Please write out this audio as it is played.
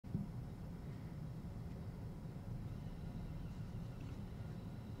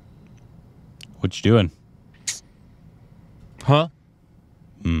What you doing? Huh?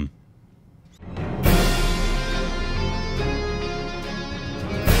 Hmm.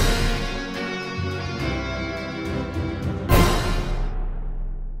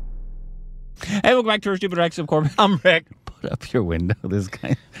 Hey, welcome back to our Stupid Rex of Corbin. I'm Rick. Put up your window, this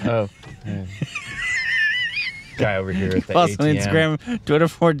guy. Oh. Yeah. Guy over here at the Also ATM. Instagram, Twitter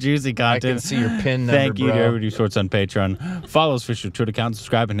for juicy I content. can see your pin number, Thank you to bro. everybody who supports on Patreon. Follow us official Twitter account,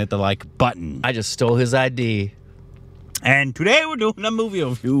 subscribe, and hit the like button. I just stole his ID. And today we're doing a movie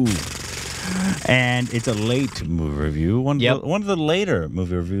review. And it's a late movie review. One of the later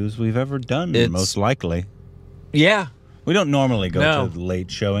movie reviews we've ever done, most likely. Yeah. We don't normally go to late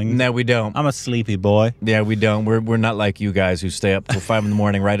showings. No, we don't. I'm a sleepy boy. Yeah, we don't. We're not like you guys who stay up till 5 in the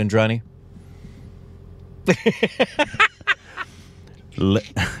morning, right, Andrani?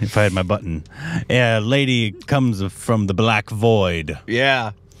 If I had my button. Yeah, lady comes from the black void.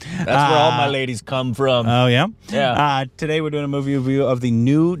 Yeah. That's where all my ladies come from. Oh, yeah? Yeah. Today we're doing a movie review of the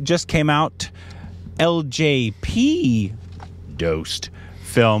new, just came out, LJP dosed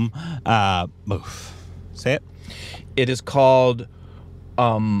film. Say it. It is called,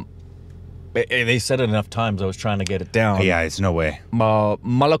 they said it enough times I was trying to get it down. Yeah, it's no way.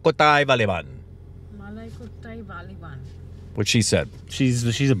 Malaikottai Vaaliban. Malaikottai Vaaliban. What she said.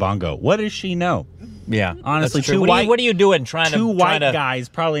 She's a bongo. What does she know? Yeah. Honestly, what are you doing two white guys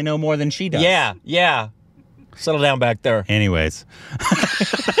probably know more than she does. Yeah. Settle down back there. Anyways.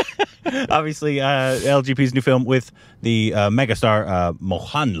 Obviously, LGP's new film with the megastar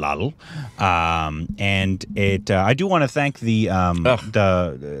Mohanlal, and it. I do want to thank the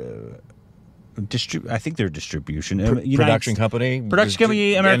I think their distribution production company,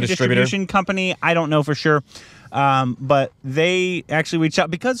 American Distribution Company. I don't know for sure, but they actually reached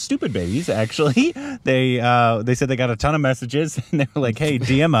out because Stupid Babies. Actually, they said they got a ton of messages and they were like, "Hey,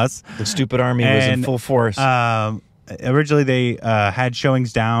 DM us." The Stupid Army was in full force. Originally, they had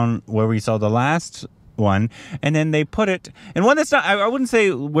showings down where we saw the last one, and then they put it in one that's not. I wouldn't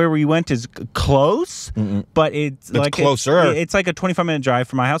say where we went is close, but it's like closer. It's like a 25-minute drive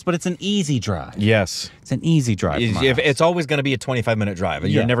from my house, but it's an easy drive. Yes, it's an easy drive. From my house. It's always going to be a 25-minute drive.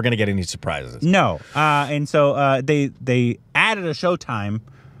 You're never going to get any surprises. No, and so they added a showtime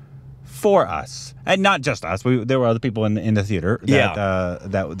for us, and not just us. There were other people in the theater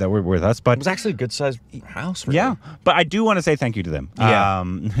that were with us, but it was actually a good sized house. Really. Yeah, but I do want to say thank you to them. Yeah,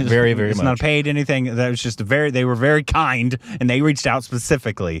 very it's much. Not paid anything. That was just they were very kind, and they reached out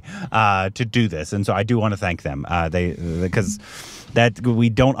specifically to do this, and so I do want to thank them. Because that we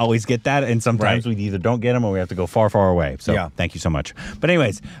don't always get that, and sometimes we either don't get them or we have to go far, far away. So thank you so much. But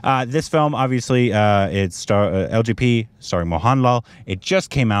anyways, this film obviously it's LGP starring Mohanlal. It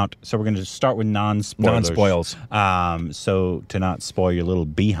just came out, so we're going to start with non-spoils. So to not spoil your little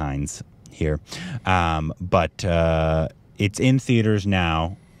behinds here, but it's in theaters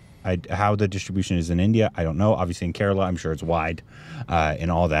now. How the distribution is in India, I don't know. Obviously in Kerala, I'm sure it's wide and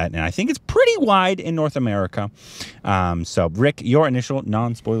all that. And I think it's pretty wide in North America. So, Rick, your initial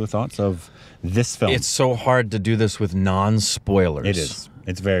non-spoiler thoughts of this film? It's so hard to do this with non-spoilers. It is.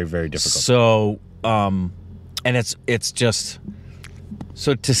 It's very, very difficult. So, and it's just...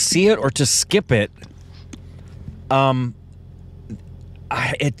 So to see it or to skip it,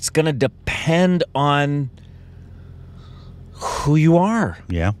 it's going to depend on who you are.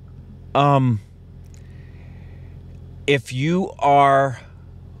 Yeah. If you are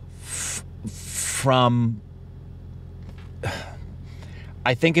from,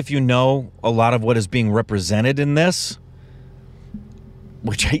 I think if you know a lot of what is being represented in this,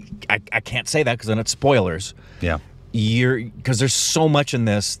 which I can't say that because then it's spoilers. Yeah. Because there's so much in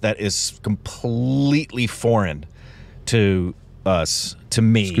this that is completely foreign to us, to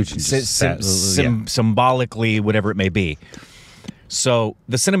me, symbolically, whatever it may be. So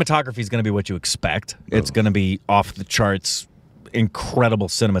the cinematography is going to be what you expect. It's going to be off the charts, incredible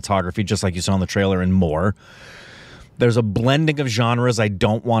cinematography, just like you saw in the trailer and more. There's a blending of genres I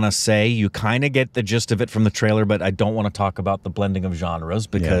don't want to say. You kind of get the gist of it from the trailer, but I don't want to talk about the blending of genres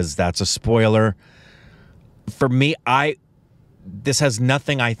because that's a spoiler. For me, this has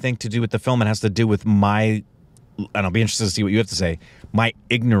nothing, I think, to do with the film. It has to do with my, and I'll be interested to see what you have to say, my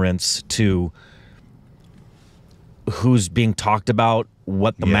ignorance to who's being talked about,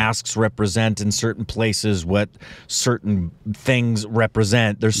 what the masks represent in certain places, what certain things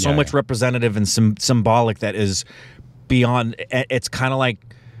represent. There's so much representative and symbolic that is beyond. It's kind of like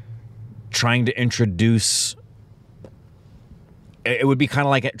trying to introduce. It would be kind of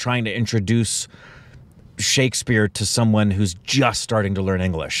like trying to introduce Shakespeare to someone who's just starting to learn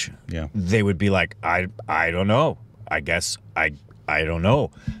English. Yeah, they would be like, I don't know. I guess I I don't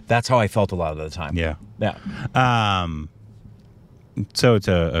know. That's how I felt a lot of the time. Yeah. Yeah. So it's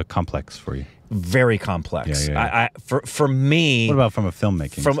a complex for you. Very complex. Yeah. For me. What about from a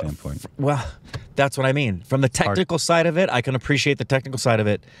filmmaking standpoint? Well, that's what I mean. From the technical side of it, I can appreciate the technical side of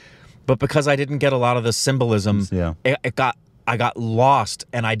it, but because I didn't get a lot of the symbolism, I got lost,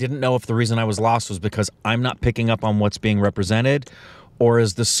 and I didn't know if the reason I was lost was because I'm not picking up on what's being represented, or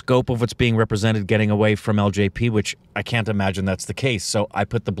is the scope of what's being represented getting away from LJP, which I can't imagine that's the case. So I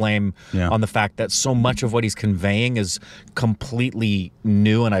put the blame on the fact that so much of what he's conveying is completely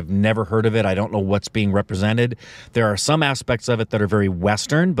new, and I've never heard of it. I don't know what's being represented. There are some aspects of it that are very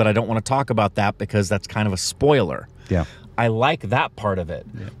Western, but I don't want to talk about that because that's kind of a spoiler. Yeah. I like that part of it.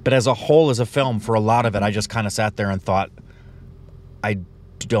 Yeah. But as a whole, as a film, for a lot of it, I just kind of sat there and thought, I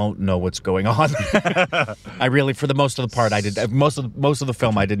don't know what's going on. I really, for the most of the part, I did most of the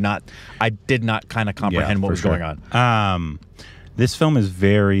film. I did not kind of comprehend what was going on. This film is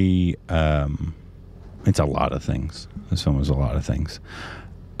very. It's a lot of things. This film is a lot of things.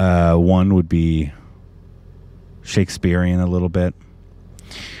 One would be Shakespearean a little bit,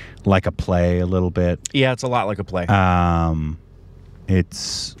 like a play a little bit. Yeah, it's a lot like a play.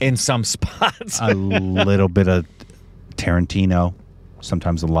 It's in some spots a little bit of Tarantino.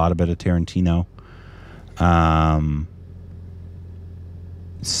 Sometimes a lot of bit of Tarantino. A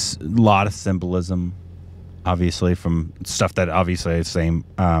lot of symbolism, obviously, from stuff that obviously is same.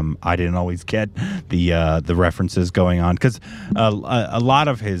 I didn't always get the references going on because a lot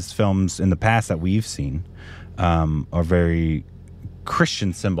of his films in the past that we've seen are very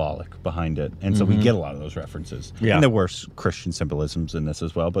Christian symbolic behind it, and so we get a lot of those references. Yeah, and there were Christian symbolisms in this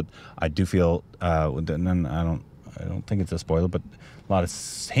as well. But I do feel, and I don't think it's a spoiler, but a lot of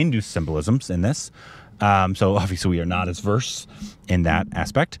Hindu symbolisms in this. So obviously we are not as versed in that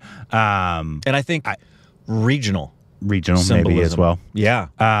aspect. And I think regional symbolism. Maybe as well. Yeah.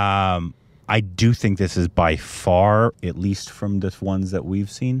 I do think this is by far, at least from the ones that we've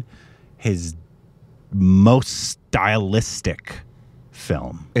seen, his most stylistic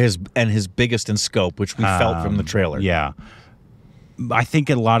film. His biggest in scope, which we felt from the trailer. Yeah. I think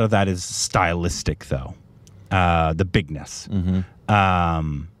a lot of that is stylistic, though. The bigness.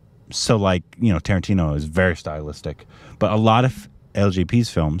 So, like, you know, Tarantino is very stylistic, but a lot of LJP's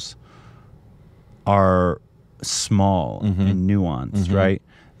films are small and nuanced, right?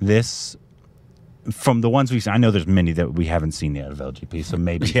 This, from the ones we've seen, I know there's many that we haven't seen yet of LJP, so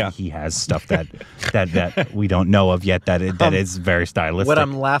maybe he has stuff that we don't know of yet that is very stylistic. What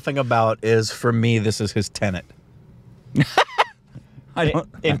I'm laughing about is, for me, this is his Tenet.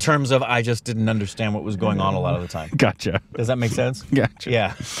 In terms of, I just didn't understand what was going on a lot of the time. Gotcha. Does that make sense? Gotcha.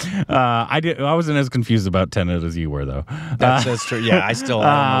 Yeah. I wasn't as confused about Tenet as you were, though. That's true. Yeah, I still don't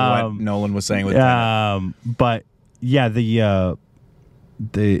know what Nolan was saying with Tenet. But yeah, the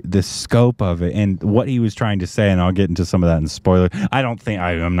scope of it and what he was trying to say, and I'll get into some of that in spoiler. I don't think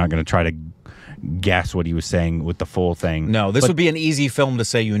I'm not going to try to guess what he was saying with the full thing. No, this would be an easy film to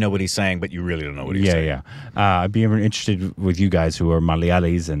say you know what he's saying, but you really don't know what he's saying. Yeah. I'd be interested with you guys who are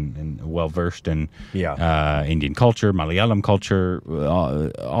Malayalis and well versed in Indian culture, Malayalam culture,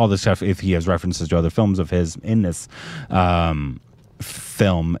 all this stuff. If he has references to other films of his in this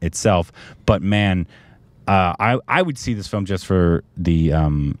film itself, but man, I would see this film just for the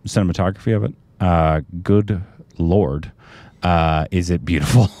cinematography of it. Good Lord, is it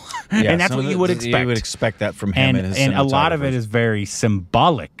beautiful? Yeah, and that's what you would expect. You would expect that from him. And a lot of it is very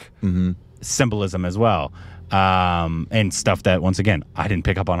symbolic symbolism as well. And stuff that, once again, I didn't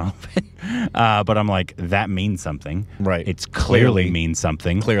pick up on all of it. But I'm like, that means something. Right. It's clearly means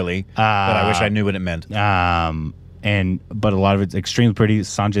something. Clearly. But I wish I knew what it meant. But a lot of it's extremely pretty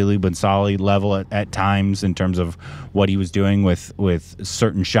Sanjay Lee Bansali level at times in terms of what he was doing with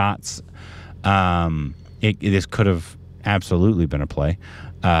certain shots. This could have absolutely been a play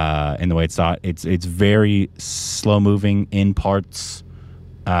in the way it's shot. It's very slow moving in parts.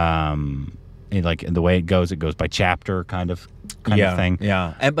 And like the way it goes by chapter kind of thing.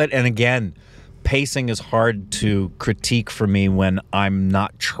 Yeah. And again, pacing is hard to critique for me when I'm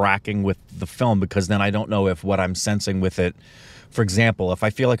not tracking with the film, because then I don't know if what I'm sensing with it, for example, if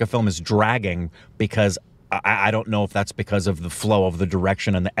I feel like a film is dragging because I don't know if that's because of the flow of the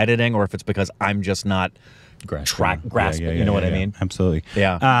direction and the editing, or if it's because I'm just not grasping. You know what I mean? Absolutely.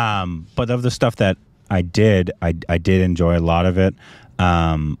 Yeah. But of the stuff that I did enjoy a lot of it.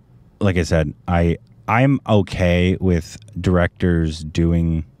 Like I said, I'm okay with directors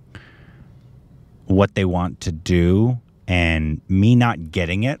doing what they want to do and me not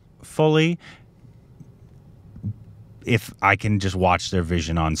getting it fully if I can just watch their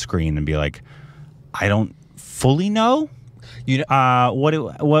vision on screen and be like, I don't fully know, You know,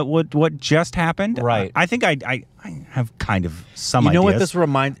 what just happened? Right. I think I have kind of some. You know ideas, what this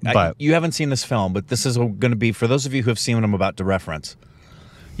reminds? but You haven't seen this film, but this is going to be for those of you who have seen what I'm about to reference.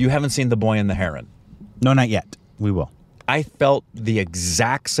 You haven't seen The Boy and the Heron. no, not yet. We will. I felt the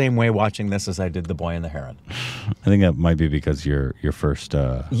exact same way watching this as I did The Boy and the Heron. I think that might be because your first.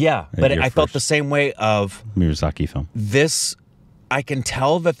 Yeah, but your I felt the first same way of Miyazaki film. this. I can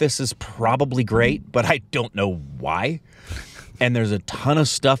tell that this is probably great, but I don't know why. And there's a ton of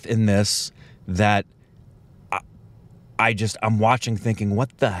stuff in this that I'm watching thinking,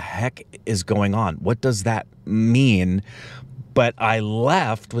 what the heck is going on? What does that mean? But I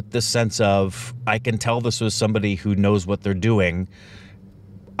left with this sense of, I can tell this was somebody who knows what they're doing.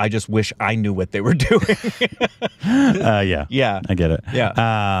 I just wish I knew what they were doing. Yeah. Yeah. I get it. Yeah.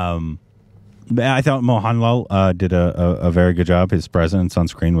 I thought Mohanlal did a very good job. His presence on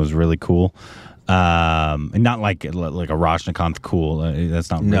screen was really cool. And not like a Rajnikant cool. That's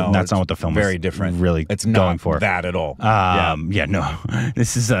not. No, that's not what the film very is different. Really, it's going not for that at all. Yeah, no.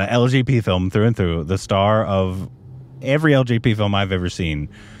 This is a LGP film through and through. The star of every LGP film I've ever seen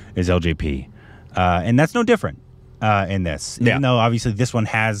is LGP, and that's no different in this. Even though obviously this one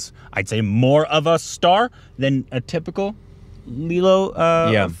has, I'd say, more of a star than a typical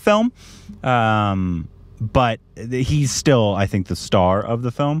Lilo film. But he's still, I think, the star of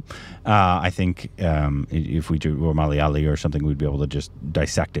the film. I think if we were Malayali or something, we'd be able to just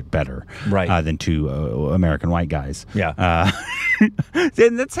dissect it better, than two American white guys. Yeah,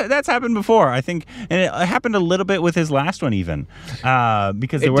 and that's happened before, I think, and it happened a little bit with his last one, even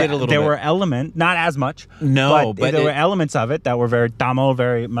because there were elements, not as much, but there were elements of it that were very Tamil,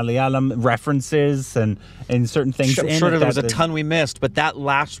 very Malayalam references, and certain things. Sure, there was a ton we missed, but that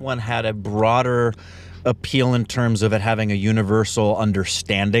last one had a broader appeal in terms of it having a universal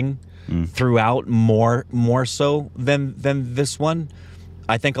understanding throughout, more so than this one.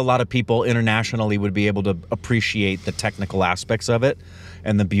 I think a lot of people internationally would be able to appreciate the technical aspects of it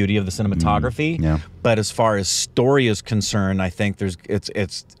and the beauty of the cinematography. But as far as story is concerned, I think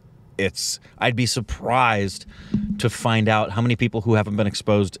I'd be surprised to find out how many people who haven't been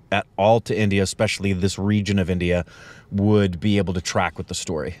exposed at all to India, especially this region of India, would be able to track with the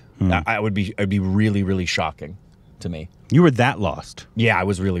story. It'd be really, really shocking to me. You were that lost? Yeah, I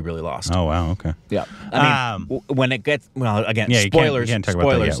was really, really lost. Oh wow, okay. Yeah, I mean, when it gets again, spoilers. You can't talk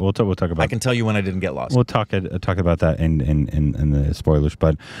about that yet. We'll talk about. I can tell you when I didn't get lost. We'll talk about that in the spoilers.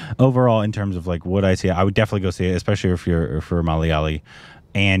 But overall, in terms of like what I see, I would definitely go see it, especially if you're for Malayali,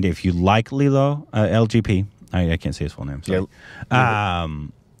 and if you like Lilo, LGP. I can't say his full name. Sorry. Yeah.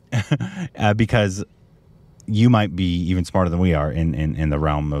 Because you might be even smarter than we are in the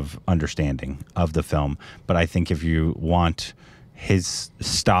realm of understanding of the film. But I think if you want his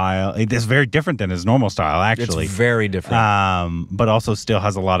style, it's very different than his normal style, actually. It's very different. But also still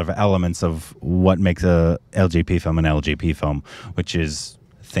has a lot of elements of what makes a LGP film an LGP film, which is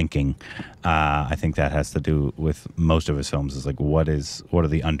thinking. I think that has to do with most of his films, is like what are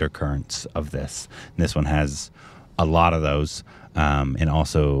the undercurrents of this? And this one has a lot of those, and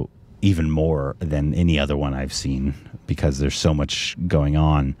also even more than any other one I've seen, because there's so much going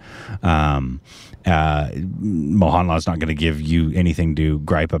on. Mohanlal's not going to give you anything to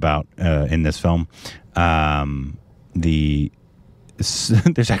gripe about in this film. There's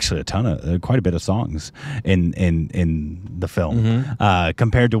actually quite a bit of songs in the film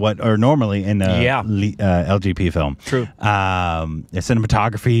compared to what are normally in a LGP film. True.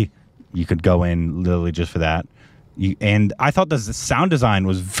 Cinematography, you could go in literally just for that. And I thought the sound design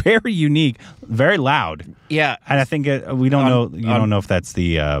was very unique, very loud. Yeah, and I think we don't know. You don't know if that's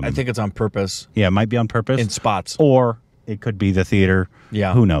the. I think it's on purpose. Yeah, it might be on purpose in spots, or it could be the theater.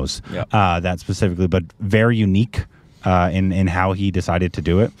 Yeah, who knows? Yeah. That specifically, but very unique in how he decided to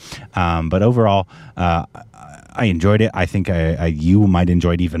do it. But overall, I enjoyed it. I think you might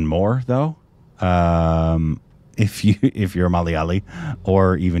enjoy it even more, though, if you're a Malayali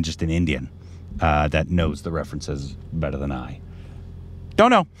or even just an Indian. That knows the references better than I.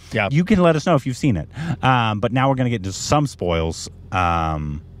 Don't know. Yeah. You can let us know if you've seen it. But now we're going to get to some spoils.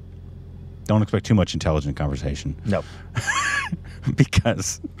 Don't expect too much intelligent conversation. No.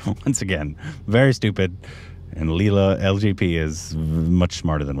 Because, once again, very stupid. And Leela LGP is much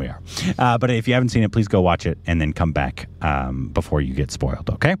smarter than we are. But if you haven't seen it, please go watch it and then come back before you get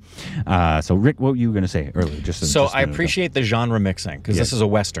spoiled, okay? So, Rick, what were you going to say earlier? I appreciate the genre mixing, because this is a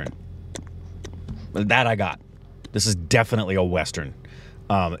Western. That I got. This is definitely a Western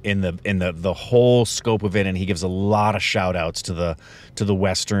in the whole scope of it, and he gives a lot of shout outs to the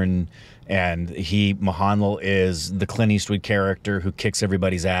Western And Mohanlal is the Clint Eastwood character who kicks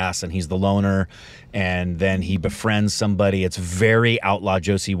everybody's ass, and he's the loner. And then he befriends somebody. It's very outlaw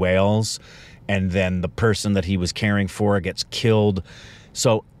Josie Wales. And then the person that he was caring for gets killed.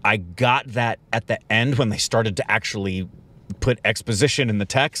 So I got that at the end when they started to actually put exposition in the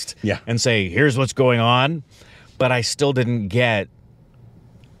text and say, here's what's going on. But I still didn't get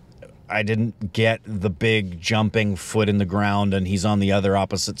the big jumping foot in the ground and he's on the other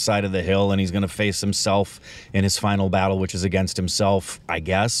opposite side of the hill and he's going to face himself in his final battle, which is against himself, I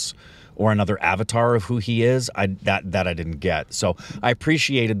guess, or another avatar of who he is. That I didn't get. So I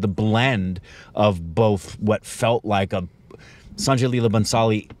appreciated the blend of both what felt like a Sanjay Leela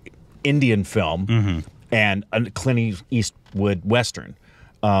Bhansali Indian film and a Clint Eastwood Western.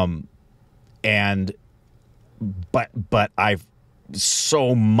 But I've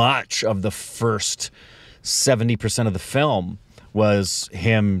so much of the first 70% of the film was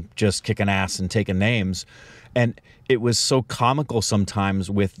him just kicking ass and taking names. And it was so comical sometimes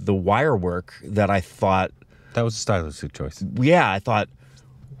with the wire work that I thought... That was a stylistic choice. Yeah, I thought,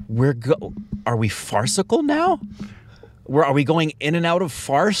 are we farcical now? Are we going in and out of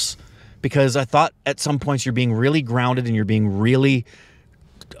farce? Because I thought at some points you're being really grounded and you're being really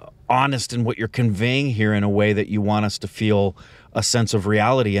honest in what you're conveying here in a way that you want us to feel a sense of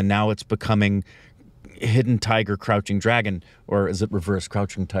reality, and now it's becoming hidden tiger, crouching dragon, or is it reverse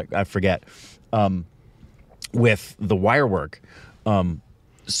crouching tiger? I forget. With the wire work.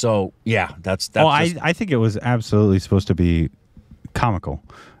 So yeah, that's well, I think it was absolutely supposed to be comical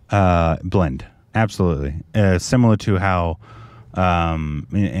blend. Absolutely. Similar to how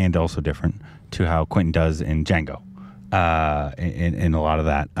and also different to how Quentin does in Django. In a lot of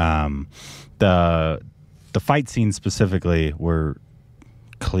that. The fight scenes specifically were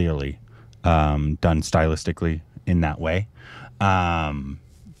clearly done stylistically in that way.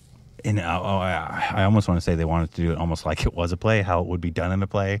 And I almost want to say they wanted to do it almost like it was a play, how it would be done in a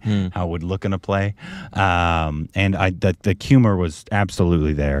play, how it would look in a play. And the humor was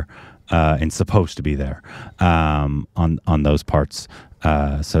absolutely there and supposed to be there on those parts.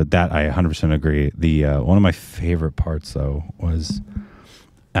 So that I 100% agree. The one of my favorite parts though was,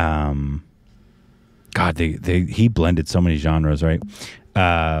 God, he blended so many genres, right?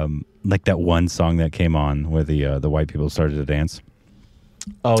 Like that one song that came on where the white people started to dance.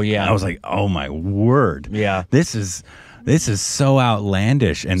 Oh yeah, I was like, oh my word, yeah, this is so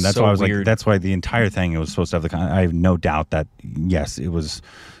outlandish, and that's so why I was weird. Like, that's why the entire thing, it was supposed to have I have no doubt that yes, it was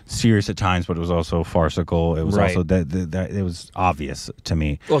serious at times, but it was also farcical. It was also that it was obvious to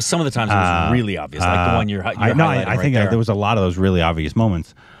me. Well, some of the times it was really obvious, like the one you're highlighting. I think there was a lot of those really obvious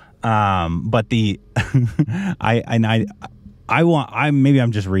moments. But maybe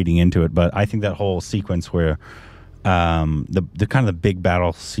I'm just reading into it, but I think that whole sequence where the kind of the big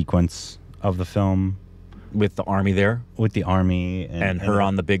battle sequence of the film with the army there, with the army and her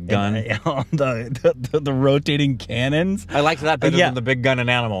on the big gun, on the rotating cannons. I liked that better than the big gun and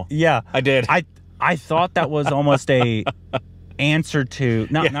animal. Yeah, I did. I thought that was almost a answer to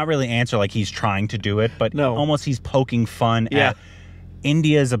not really answer like he's trying to do it, but almost he's poking fun at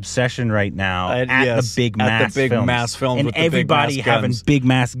India's obsession right now at the big mass films. And with everybody big mass having guns. big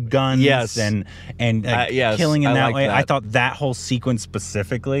mass guns and killing in that way. That. I thought that whole sequence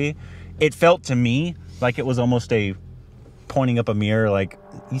specifically, it felt to me like it was almost a pointing up a mirror, like,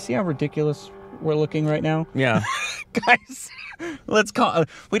 you see how ridiculous we're looking right now? Yeah. Guys,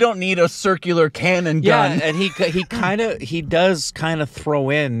 we don't need a circular cannon gun. Yeah, and he does kind of throw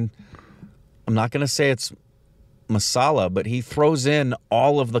in, I'm not going to say it's masala, but he throws in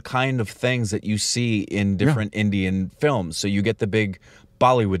all of the kind of things that you see in different Indian films. So you get the big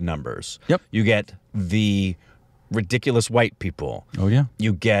Bollywood numbers. Yep. You get the ridiculous white people. Oh yeah.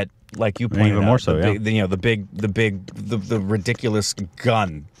 You get, like you pointed even out, more so, the ridiculous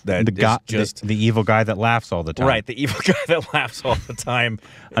gun that the evil guy that laughs all the time. Right, the evil guy that laughs all the time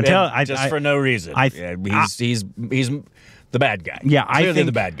for no reason. He's the bad guy. Yeah, clearly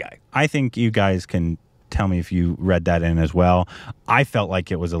the bad guy. I think you guys can tell me if you read that in as well. I felt like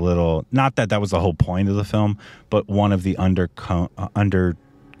it was a little, not that was the whole point of the film, but one of the undercurrent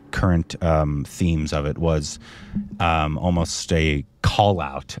themes of it was almost a call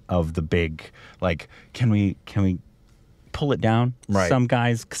out of the big, like, can we pull it down, right, some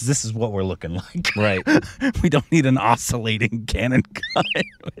guys, because this is what we're looking like. Right. We don't need an oscillating cannon gun.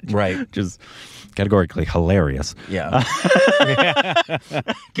 Right. Which is categorically hilarious. Yeah.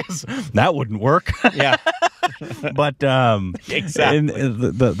 Guess that wouldn't work. Yeah. But exactly. And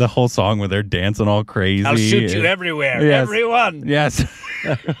the whole song where they're dancing all crazy. I'll shoot you everywhere. Yes. Everyone. Yes.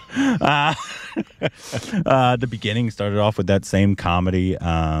 The beginning started off with that same comedy,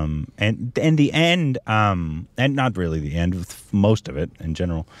 and the end, and not really the end, with most of it in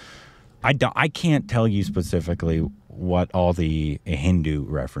general. I can't tell you specifically what all the Hindu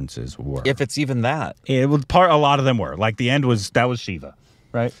references were. If it's even that. It was a lot of them were. Like the end was Shiva,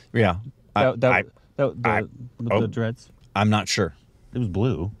 right? Yeah. The dreads. I'm not sure. It was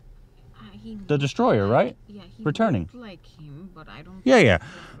blue. He The destroyer, right? Yeah, he Returning. looked like him, but I don't. Yeah.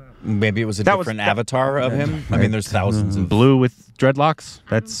 Maybe it was a That was- different avatar of him. I mean, there's thousands of... Blue with dreadlocks. I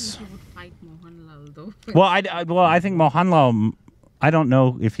don't That's think he would fight Mohanlal though. I think Mohanlal. I don't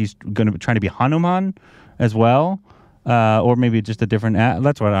know if he's going to trying to be Hanuman as well, or maybe just a different.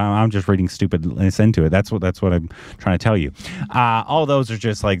 That's what I'm just reading stupidness into it. That's what I'm trying to tell you. All those are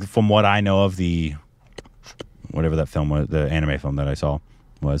just like from what I know of the whatever that film was, the anime film that I saw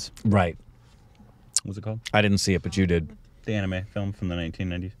was. Right. What was it called? I didn't see it, but you did. The anime film from the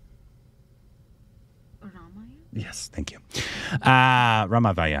 1990s. Ramayana? Yes, thank you.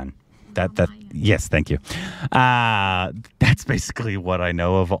 Ramavayan. That yes, thank you. That's basically what I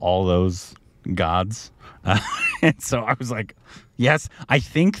know of all those gods. And so I was like, yes, I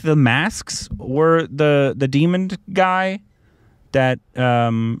think the masks were the demon guy that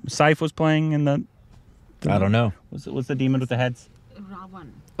Saif was playing in the I don't know. Was the demon with the heads?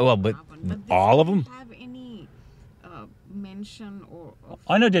 Ravan. Well, but Ravan. But they all of them? don't have any mention or of,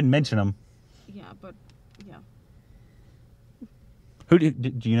 I know, didn't mention them. yeah, but yeah, Who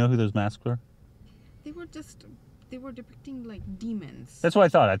do you know who those masks were? they were depicting like demons. That's what I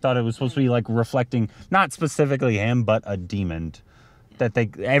thought. I thought it was supposed to be like reflecting not specifically him, but a demon. That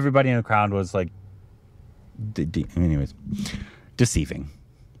everybody in the crowd was like, anyways, deceiving.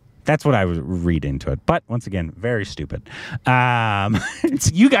 That's what I would read into it. But once again, very stupid.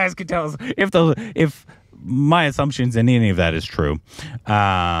 You guys could tell us if my assumptions in any of that is true,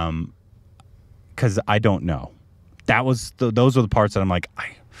 because I don't know. Those are the parts that I'm like,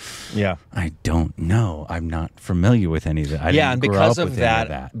 I don't know. I'm not familiar with any of it. And because of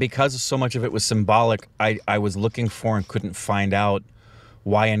that, because so much of it was symbolic, I was looking for and couldn't find out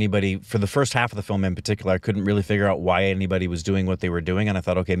why anybody, for the first half of the film in particular, I couldn't really figure out why anybody was doing what they were doing. And I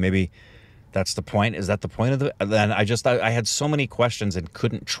thought, okay, maybe that's the point. Is that the point of the... Then I had so many questions and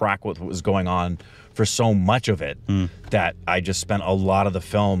couldn't track what was going on for so much of it that I just spent a lot of the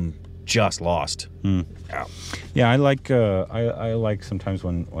film just lost. Yeah, I like sometimes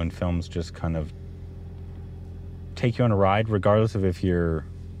when films just kind of take you on a ride, regardless of if you're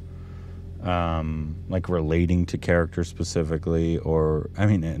like relating to characters specifically, or I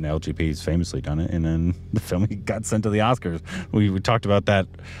mean, and LGP's famously done it, and then the film he got sent to the Oscars. We talked about that.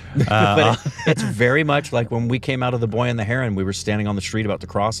 But it's very much like when we came out of The Boy and the Heron. We were standing on the street about to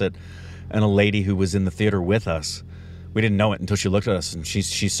cross it, and a lady who was in the theater with us, we didn't know it until she looked at us, and she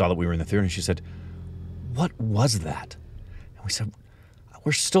saw that we were in the theater, and she said, "What was that?" And we said,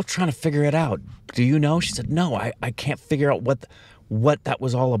 "We're still trying to figure it out. Do you know?" She said, "No, I can't figure out what that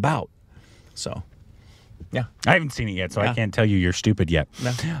was all about." So, yeah. I haven't seen it yet, so I can't tell you you're stupid yet.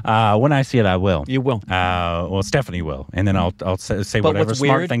 No. When I see it, I will. You will. Well, Stephanie will, and then I'll say whatever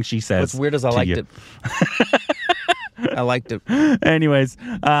smart thing she says. What's weird is I liked it. I liked it. Anyways,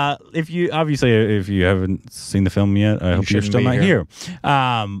 if you haven't seen the film yet, I hope you're still not here.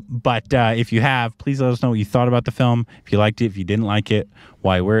 But if you have, please let us know what you thought about the film. If you liked it, if you didn't like it,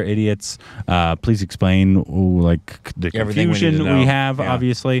 why we're idiots. Please explain like the confusion we have. Yeah.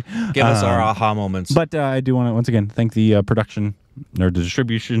 Obviously, give us our aha moments. But I do want to once again thank the production or the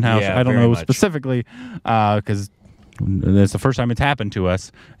distribution house. Yeah, I don't know much. specifically because it's the first time it's happened to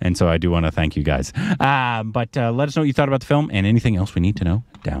us, and so I do want to thank you guys. But let us know what you thought about the film and anything else we need to know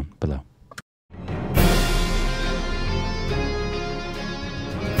down below.